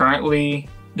have currently,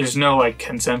 there's no like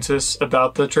consensus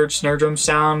about the church snare drum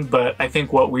sound, but I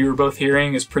think what we were both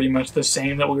hearing is pretty much the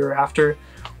same that we were after,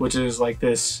 which is like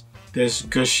this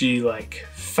gushy, like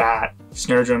fat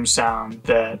snare drum sound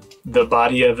that the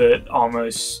body of it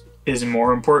almost is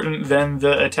more important than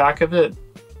the attack of it.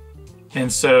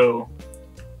 And so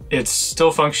it's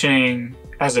still functioning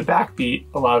as a backbeat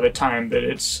a lot of the time, but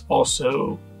it's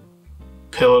also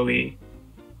pillowy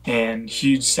and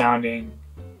huge sounding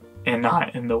and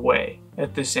not in the way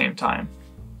at the same time.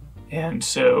 And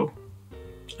so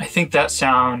I think that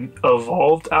sound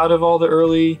evolved out of all the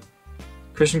early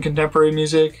Christian contemporary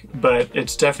music, but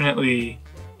it's definitely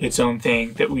its own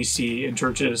thing that we see in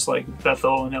churches like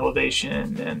Bethel and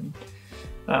Elevation, and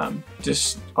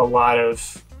just a lot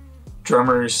of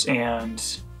drummers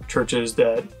and churches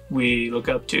that we look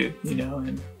up to, you know,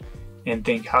 and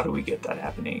think, how do we get that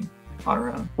happening on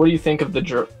our own? What do you think of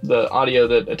the audio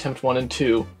that Attempt 1 and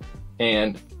 2,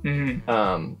 and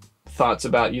thoughts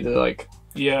about either like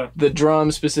the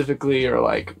drum specifically, or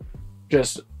like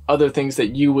just other things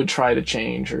that you would try to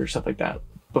change or stuff like that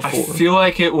before? I feel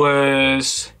like it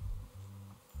was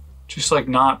just like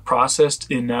not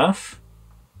processed enough.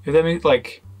 If that means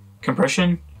like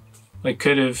compression, like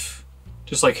could have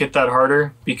just like hit that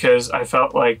harder, because I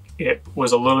felt like it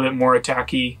was a little bit more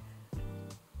attacky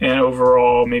and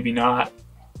overall maybe not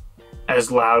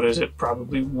as loud as it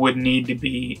probably would need to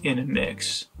be in a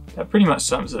mix. That pretty much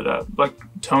sums it up. Like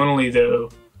tonally though,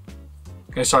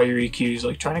 I saw your EQs,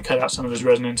 like trying to cut out some of those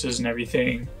resonances and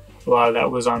everything. A lot of that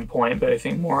was on point, but I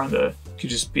think more on the, could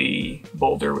just be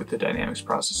bolder with the dynamics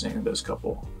processing of those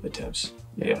couple attempts.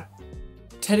 Yeah.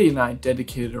 Teddy and I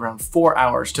dedicated around 4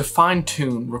 hours to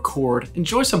fine-tune, record,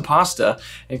 enjoy some pasta,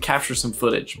 and capture some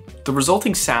footage. The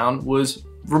resulting sound was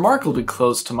remarkably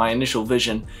close to my initial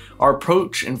vision. Our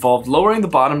approach involved lowering the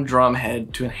bottom drum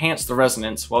head to enhance the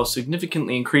resonance while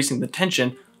significantly increasing the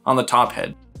tension on the top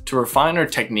head. To refine our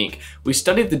technique, we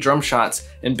studied the drum shots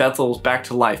in Bethel's Back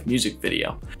to Life music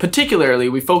video. Particularly,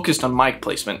 we focused on mic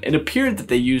placement. It appeared that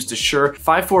they used a Shure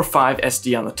 545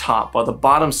 SD on the top, while the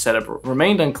bottom setup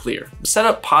remained unclear. The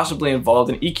setup possibly involved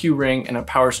an EQ ring and a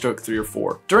Powerstroke 3 or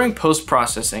 4. During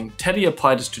post-processing, Teddy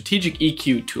applied a strategic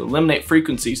EQ to eliminate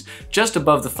frequencies just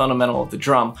above the fundamental of the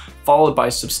drum, followed by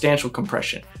substantial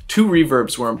compression. 2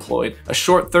 reverbs were employed, a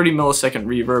short 30 millisecond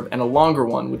reverb and a longer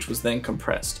one which was then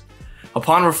compressed.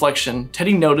 Upon reflection,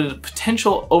 Teddy noted a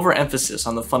potential overemphasis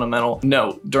on the fundamental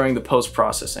note during the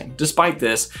post-processing. Despite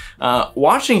this,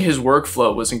 watching his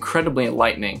workflow was incredibly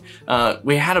enlightening.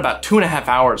 We had about 2.5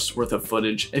 hours worth of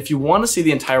footage. If you want to see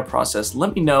the entire process,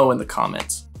 let me know in the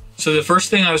comments. So the first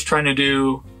thing I was trying to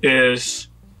do is,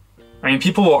 I mean,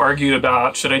 people will argue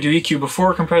about, should I do EQ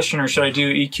before compression or should I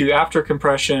do EQ after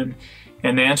compression?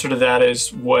 And the answer to that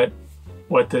is what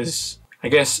does, I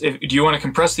guess, do you want to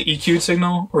compress the EQ'd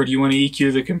signal or do you want to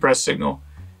EQ the compressed signal?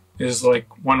 Is like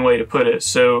one way to put it.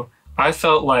 So I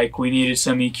felt like we needed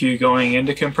some EQ going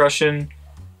into compression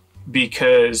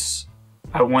because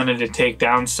I wanted to take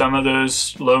down some of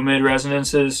those low mid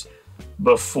resonances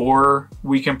before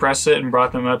we compress it and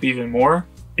brought them up even more.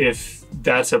 If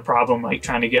that's a problem, like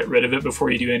trying to get rid of it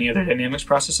before you do any other dynamics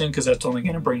processing, because that's only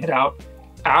going to bring it out.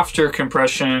 After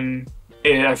compression,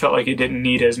 I felt like it didn't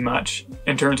need as much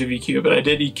in terms of EQ, but I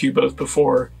did EQ both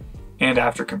before and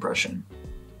after compression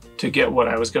to get what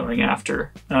I was going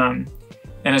after. And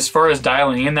as far as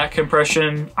dialing in that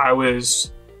compression, I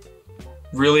was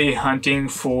really hunting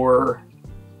for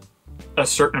a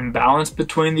certain balance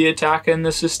between the attack and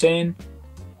the sustain.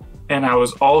 And I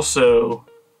was also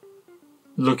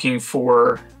looking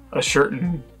for a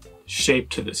certain shape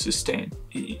to the sustain.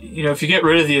 You know, if you get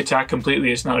rid of the attack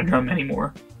completely, it's not a drum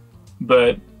anymore.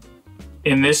 But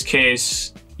in this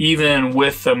case, even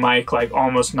with the mic like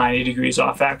almost 90 degrees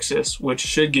off axis, which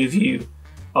should give you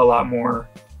a lot more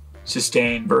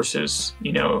sustain versus,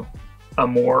 you know,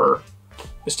 a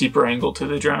steeper angle to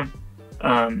the drum,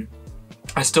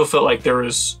 I still felt like there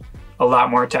was a lot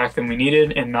more attack than we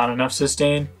needed and not enough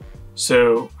sustain.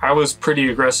 So I was pretty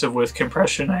aggressive with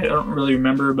compression. I don't really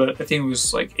remember, but I think it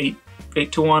was like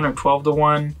 8-to-1 or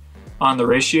 12-to-1 on the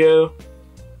ratio.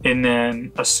 And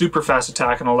then a super fast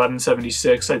attack in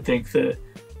 1176. I think the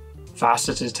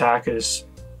fastest attack is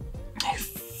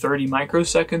 30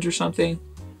 microseconds or something,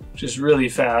 which is really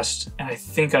fast. And I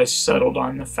think I settled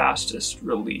on the fastest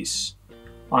release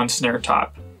on snare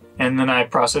top. And then I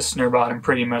processed snare bottom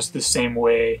pretty much the same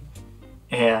way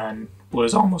and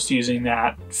was almost using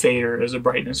that fader as a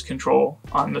brightness control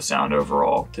on the sound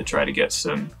overall to try to get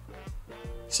some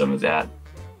of that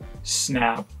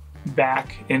snap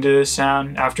back into the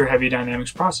sound. After heavy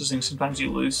dynamics processing, sometimes you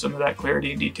lose some of that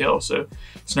clarity and detail, so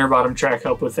snare bottom track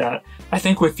helped with that. I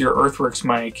think with your Earthworks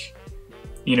mic,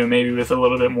 you know, maybe with a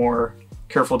little bit more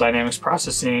careful dynamics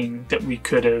processing, that we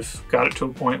could have got it to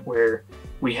a point where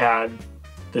we had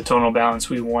the tonal balance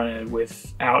we wanted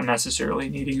without necessarily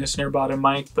needing a snare bottom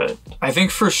mic. But I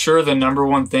think for sure the number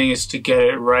one thing is to get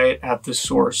it right at the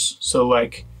source. So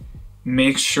like,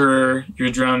 make sure your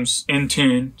drum's in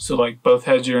tune, so like both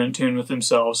heads are in tune with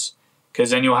themselves, because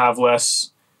then you'll have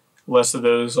less of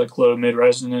those like low mid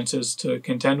resonances to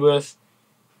contend with.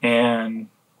 And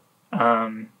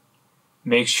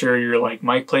make sure your like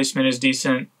mic placement is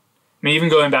decent. I mean, even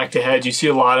going back to heads, you see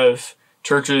a lot of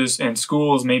churches and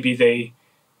schools, maybe they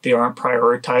aren't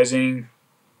prioritizing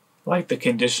like the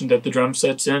condition that the drum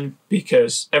set's in,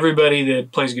 because everybody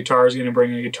that plays guitar is going to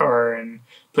bring a guitar and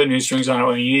put new strings on it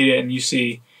when you need it. And you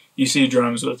see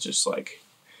drums with just like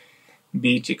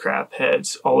beat to crap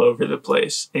heads all over the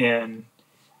place. And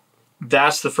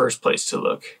that's the first place to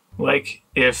look. Like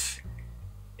if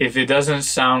it doesn't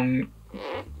sound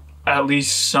at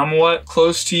least somewhat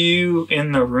close to you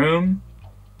in the room,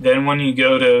 then when you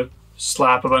go to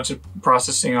slap a bunch of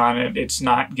processing on it, you're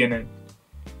not gonna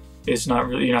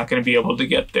be able to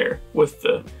get there with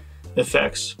the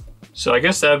effects. So I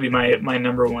guess that would be my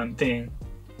number one thing.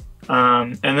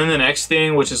 And then the next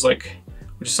thing, which is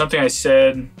something I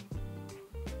said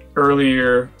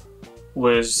earlier,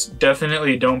 was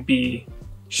definitely don't be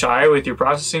shy with your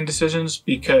processing decisions,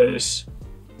 because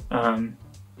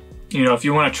you know, if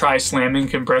you want to try slamming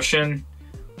compression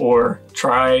or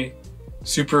try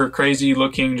super crazy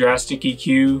looking drastic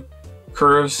EQ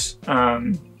curves,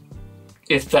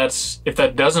 if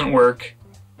that doesn't work,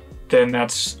 then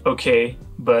that's okay,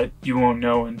 but you won't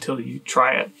know until you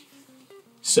try it.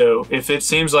 So if it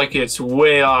seems like it's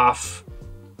way off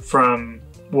from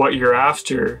what you're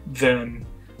after, then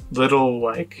little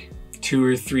like 2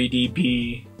 or 3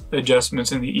 dB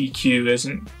adjustments in the EQ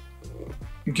isn't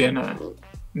gonna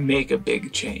make a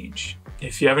big change.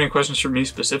 If you have any questions for me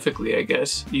specifically, I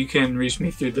guess, you can reach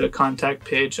me through the contact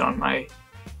page on my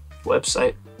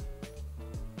website.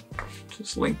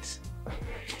 Just linked.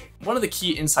 One of the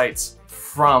key insights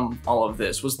from all of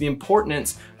this was the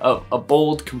importance of a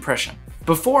bold compression.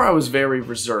 Before I was very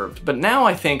reserved, but now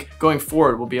I think going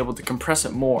forward we'll be able to compress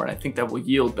it more, and I think that will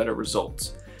yield better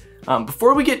results.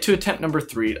 Before we get to attempt number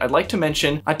 3, I'd like to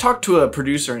mention I talked to a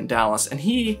producer in Dallas, and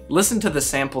he listened to the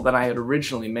sample that I had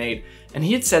originally made, and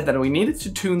he had said that we needed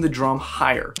to tune the drum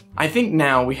higher. I think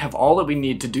now we have all that we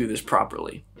need to do this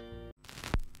properly.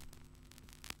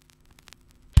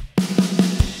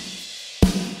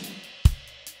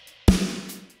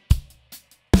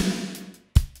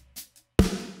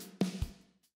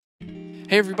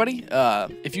 Hey everybody,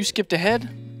 if you skipped ahead,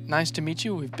 nice to meet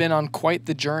you. We've been on quite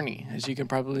the journey. As you can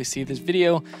probably see, this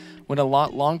video went a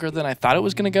lot longer than I thought it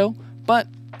was going to go, but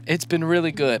it's been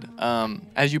really good.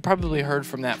 As you probably heard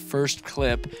from that first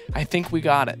clip, I think we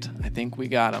got it. I think we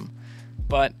got them.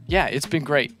 But yeah, it's been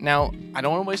great. Now, I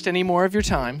don't want to waste any more of your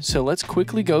time, so let's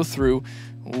quickly go through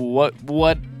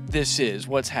what this is,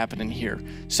 what's happening here.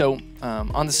 So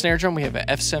on the snare drum, we have a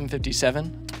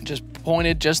F757, just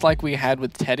pointed just like we had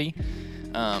with Teddy,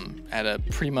 at a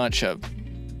pretty much a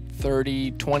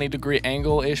 20 degree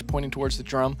angle-ish pointing towards the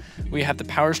drum. We have the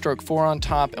Powerstroke 4 on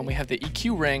top, and we have the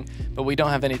EQ ring, but we don't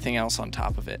have anything else on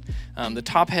top of it. The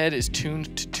top head is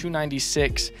tuned to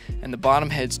 296, and the bottom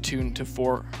head's tuned to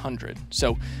 400.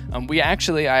 So I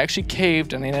actually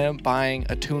caved, and I ended up buying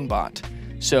a tune bot.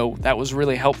 So that was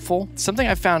really helpful. Something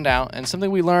I found out, and something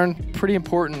we learned pretty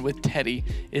important with Teddy,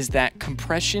 is that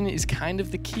compression is kind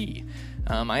of the key.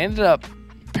 I ended up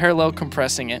parallel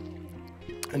compressing it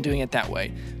and doing it that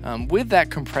way. With that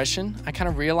compression, I kind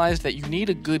of realized that you need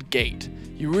a good gate.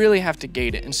 You really have to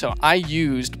gate it. And so I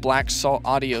used Black Salt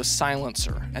Audio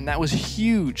silencer, and that was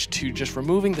huge to just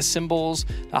removing the cymbals,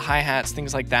 the hi-hats,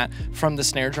 things like that from the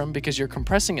snare drum, because you're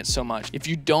compressing it so much. If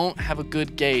you don't have a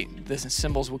good gate, the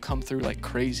cymbals will come through like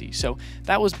crazy. So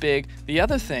that was big. The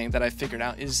other thing that I figured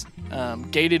out is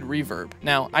gated reverb.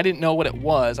 Now, I didn't know what it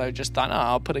was. I just thought, oh,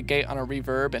 I'll put a gate on a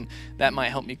reverb, and that might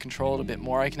help me control it a bit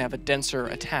more. I can have a denser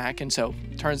attack, and so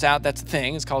turns out that's a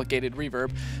thing. It's called gated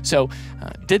reverb. So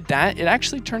did that. It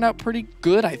actually turned out pretty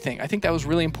good, I think. I think that was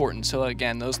really important. So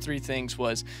again, those 3 things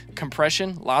was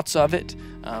compression, lots of it,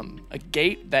 a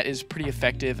gate that is pretty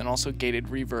effective, and also gated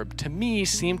reverb, to me,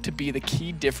 seemed to be the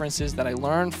key differences that I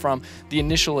learned from the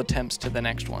initial attempts to the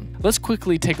next one. Let's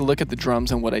quickly take a look at the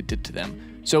drums and what I did to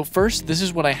them. So first, this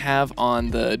is what I have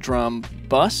on the drum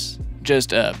bus,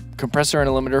 just a compressor and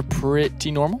a limiter,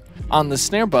 pretty normal. On the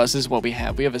snare bus is what we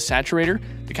have. We have a saturator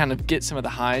to kind of get some of the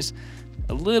highs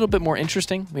a little bit more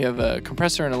interesting. We have a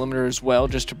compressor and a limiter as well,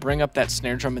 just to bring up that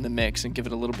snare drum in the mix and give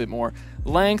it a little bit more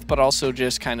length, but also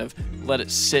just kind of let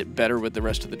it sit better with the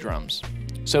rest of the drums.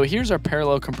 So here's our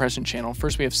parallel compression channel.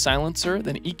 First we have silencer,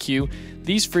 then EQ.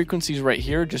 These frequencies right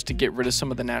here just to get rid of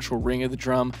some of the natural ring of the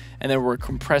drum, and then we're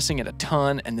compressing it a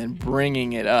ton and then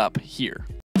bringing it up here.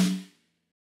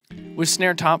 With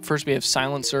snare top, first we have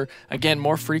silencer. Again,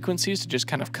 more frequencies to just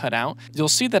kind of cut out. You'll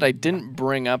see that I didn't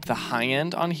bring up the high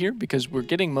end on here because we're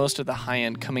getting most of the high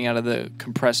end coming out of the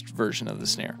compressed version of the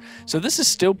snare. So this is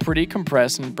still pretty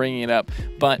compressed and bringing it up,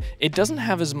 but it doesn't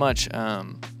have as much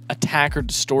attack or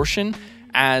distortion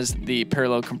as the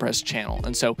parallel compressed channel.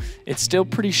 And so it's still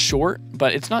pretty short,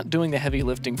 but it's not doing the heavy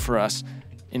lifting for us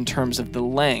in terms of the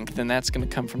length, and that's going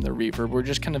to come from the reverb. We're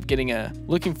just kind of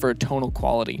looking for a tonal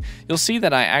quality. You'll see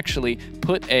that I actually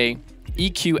put a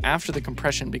EQ after the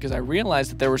compression because I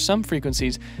realized that there were some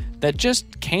frequencies that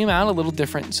just came out a little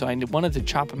different, so I wanted to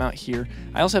chop them out here.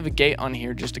 I also have a gate on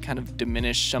here just to kind of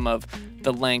diminish some of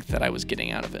the length that I was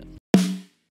getting out of it.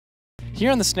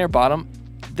 Here on the snare bottom,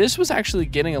 this was actually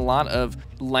getting a lot of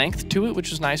length to it, which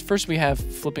was nice. First we have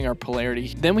flipping our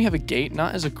polarity. Then we have a gate,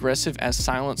 not as aggressive as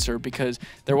silencer because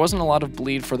there wasn't a lot of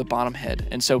bleed for the bottom head.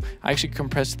 And so I actually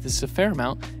compressed this a fair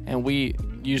amount, and we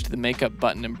used the makeup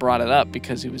button and brought it up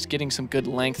because it was getting some good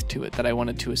length to it that I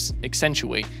wanted to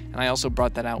accentuate. And I also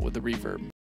brought that out with the reverb.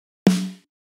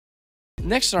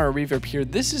 Next on our reverb here,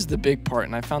 this is the big part,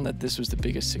 and I found that this was the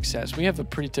biggest success. We have a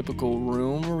pretty typical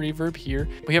room reverb here.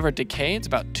 We have our decay, it's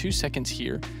about 2 seconds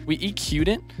here. We EQ'd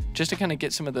it just to kind of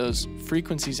get some of those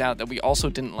frequencies out that we also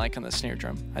didn't like on the snare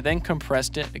drum. I then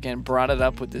compressed it, again, brought it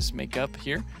up with this makeup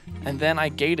here, and then I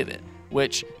gated it,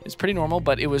 which is pretty normal,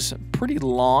 but it was pretty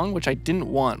long, which I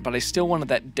didn't want, but I still wanted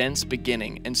that dense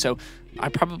beginning, and so I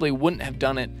probably wouldn't have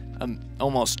done it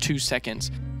almost 2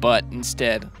 seconds, but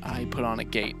instead I put on a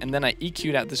gate. And then I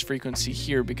EQ'd out this frequency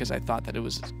here because I thought that it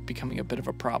was becoming a bit of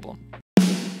a problem.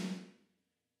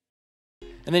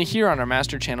 And then here on our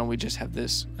master channel, we just have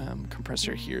this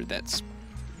compressor here that's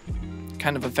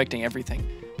kind of affecting everything.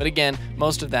 But again,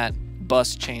 most of that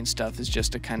bus chain stuff is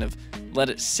just to kind of let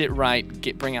it sit right,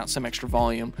 bring out some extra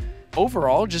volume.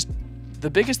 Overall, just the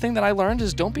biggest thing that I learned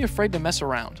is don't be afraid to mess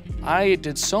around. I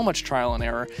did so much trial and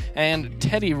error, and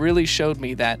Teddy really showed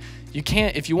me that you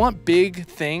can't, if you want big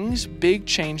things, big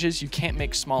changes, you can't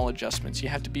make small adjustments. You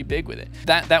have to be big with it.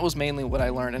 That was mainly what I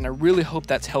learned, and I really hope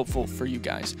that's helpful for you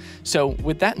guys. So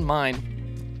with that in mind,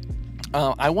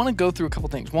 I want to go through a couple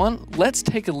things. One, let's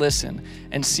take a listen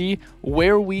and see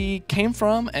where we came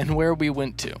from and where we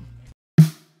went to.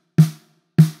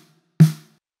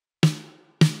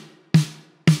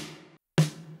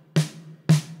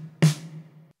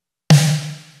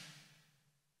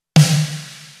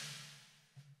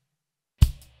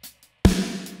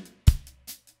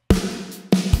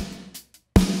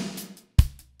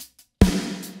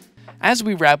 As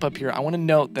we wrap up here, I want to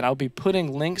note that I'll be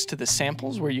putting links to the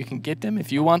samples where you can get them if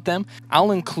you want them.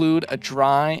 I'll include a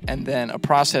dry and then a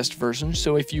processed version,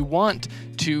 so if you want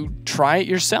to try it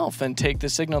yourself and take the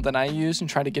signal that I use and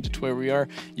try to get it to where we are,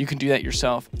 you can do that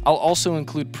yourself. I'll also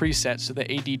include presets, so the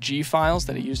ADG files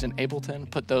that I used in Ableton,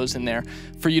 put those in there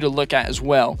for you to look at as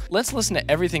well. Let's listen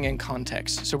to everything in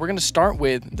context. So we're going to start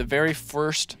with the very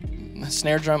first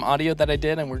snare drum audio that I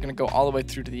did, and we're going to go all the way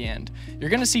through to the end. You're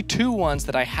going to see two ones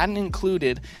that I hadn't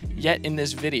included yet in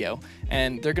this video,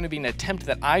 and they're going to be an attempt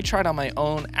that I tried on my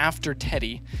own after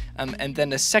Teddy, and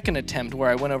then a second attempt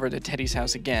where I went over to Teddy's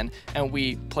house again and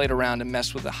we played around and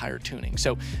messed with the higher tuning.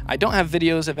 So I don't have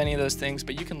videos of any of those things,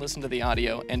 but you can listen to the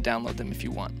audio and download them if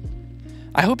you want.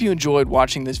 I hope you enjoyed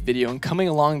watching this video and coming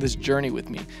along this journey with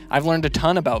me. I've learned a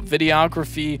ton about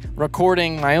videography,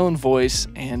 recording my own voice,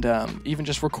 and even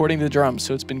just recording the drums,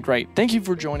 so it's been great. Thank you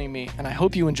for joining me, and I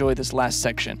hope you enjoy this last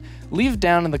section. Leave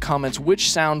down in the comments which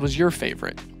sound was your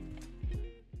favorite.